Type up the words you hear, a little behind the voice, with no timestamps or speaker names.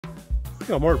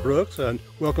I'm Mark Brooks, and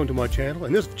welcome to my channel.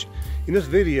 In this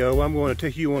video, I'm going to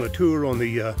take you on a tour on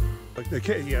the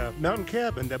mountain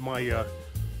cabin that my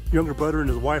younger brother and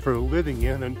his wife are living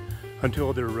in, and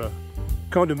until their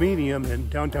condominium in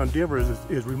downtown Denver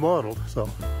is remodeled. So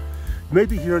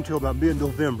maybe here until about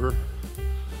mid-November.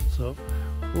 So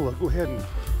we'll go ahead and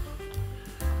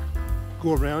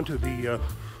go around to the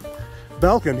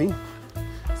balcony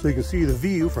so you can see the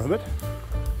view from it.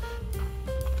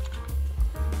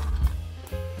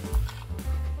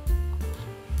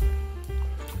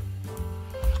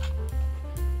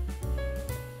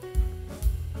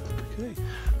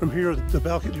 From here, here's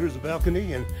the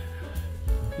balcony, and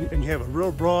you have a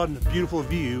real broad and beautiful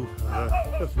view of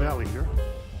the valley here.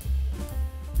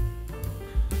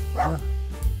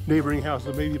 Neighboring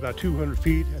houses maybe about 200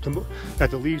 feet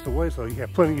at the least away, so you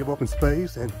have plenty of open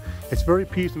space, and it's very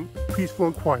peaceful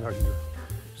and quiet out here.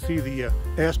 See the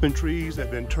aspen trees that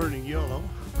have been turning yellow,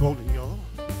 golden yellow,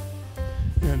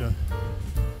 and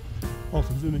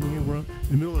also zooming in, we're in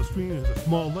the middle of the screen is a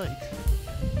small lake.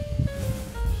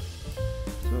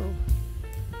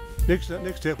 So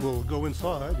next step, we'll go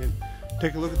inside and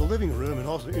take a look at the living room and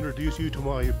also introduce you to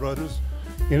my brothers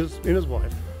and his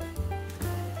wife.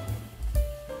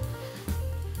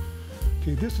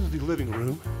 Okay, this is the living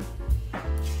room.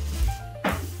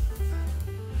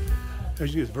 As you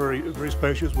see, it's very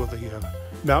spacious with a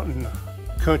mountain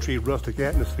country rustic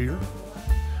atmosphere.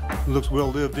 It looks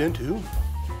well lived into.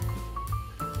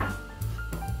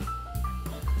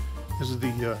 This is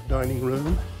the dining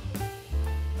room.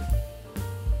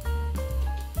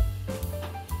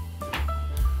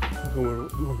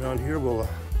 Go around here, we'll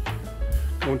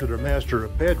go into their master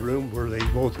bedroom where they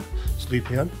both sleep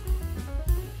in.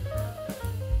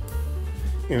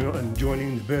 And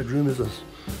adjoining the bedroom is a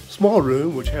small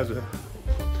room which has a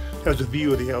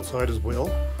view of the outside as well.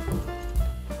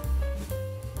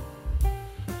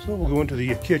 So we'll go into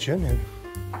the kitchen and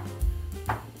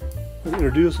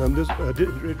introduce them. This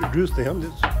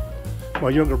is my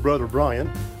younger brother Brian.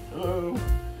 Hello.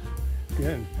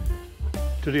 And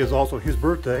today is also his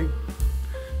birthday,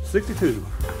 62,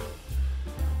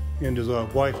 and his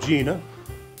wife Gina.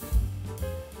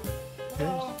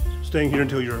 Okay. Staying here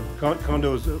until your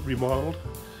condo is remodeled.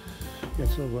 And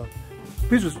so,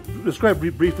 please describe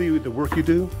briefly the work you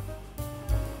do.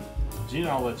 Gina,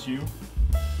 I'll let you.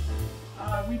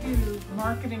 We do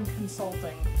marketing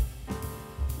consulting.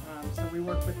 So we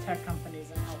work with tech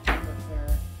companies and help them with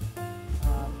their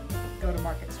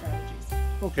go-to-market strategies.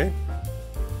 Okay.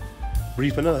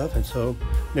 Brief enough. And so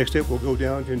next step, we'll go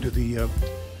down into the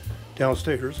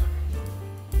downstairs.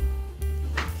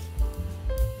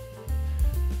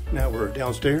 Now we're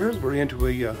downstairs. We're into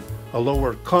a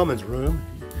lower commons room,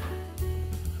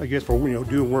 I guess for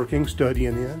doing working,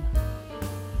 studying in.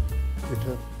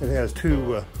 It has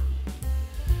two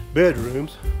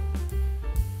bedrooms.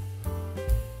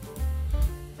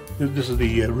 This is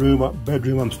the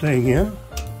bedroom I'm staying in.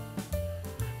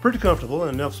 Pretty comfortable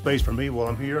and enough space for me while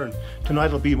I'm here. And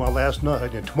tonight will be my last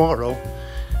night, and tomorrow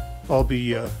they'll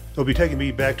be taking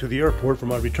me back to the airport for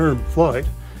my return flight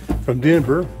from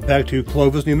Denver back to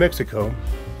Clovis, New Mexico.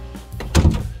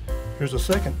 Here's a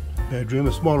second bedroom,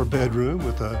 a smaller bedroom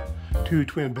with two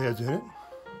twin beds in it.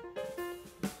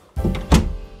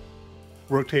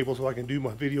 Work table so I can do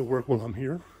my video work while I'm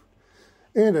here.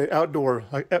 And an outdoor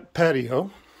patio.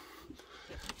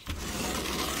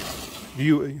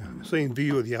 Same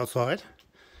view of the outside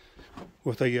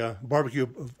with a barbecue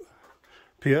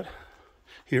pit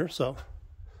here. So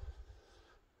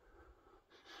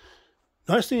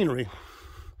nice scenery.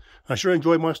 I sure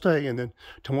enjoyed my stay, and then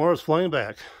tomorrow's flying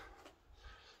back.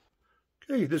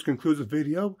 Okay, this concludes the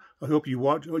video. I hope you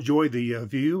enjoyed the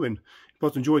view, and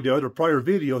plus enjoyed the other prior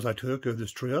videos I took of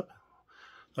this trip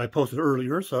I posted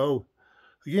earlier. So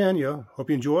again, hope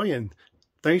you enjoy, and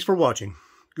thanks for watching.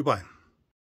 Goodbye.